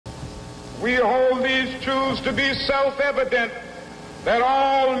we hold these truths to be self-evident, that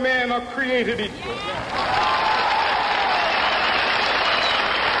all men are created equal.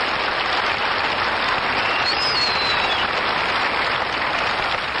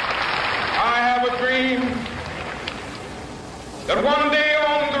 I have a dream that one day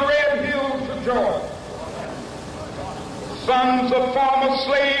on the red hills of Georgia, sons of former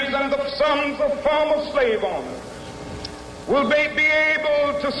slaves and the sons of former slave owners will be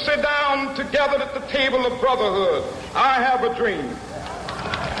able to sit down together at the table of brotherhood. I have a dream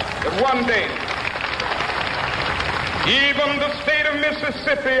that one day, even the state of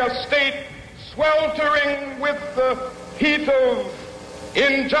Mississippi, a state sweltering with the heat of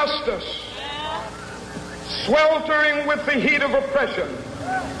injustice, sweltering with the heat of oppression,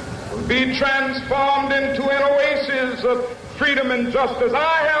 will be transformed into an oasis of freedom and justice.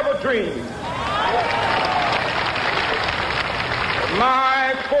 I have a dream.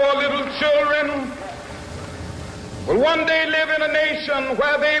 My 4 little children will one day live in a nation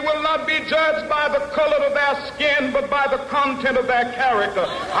where they will not be judged by the color of their skin, but by the content of their character.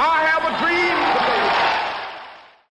 I have a dream today.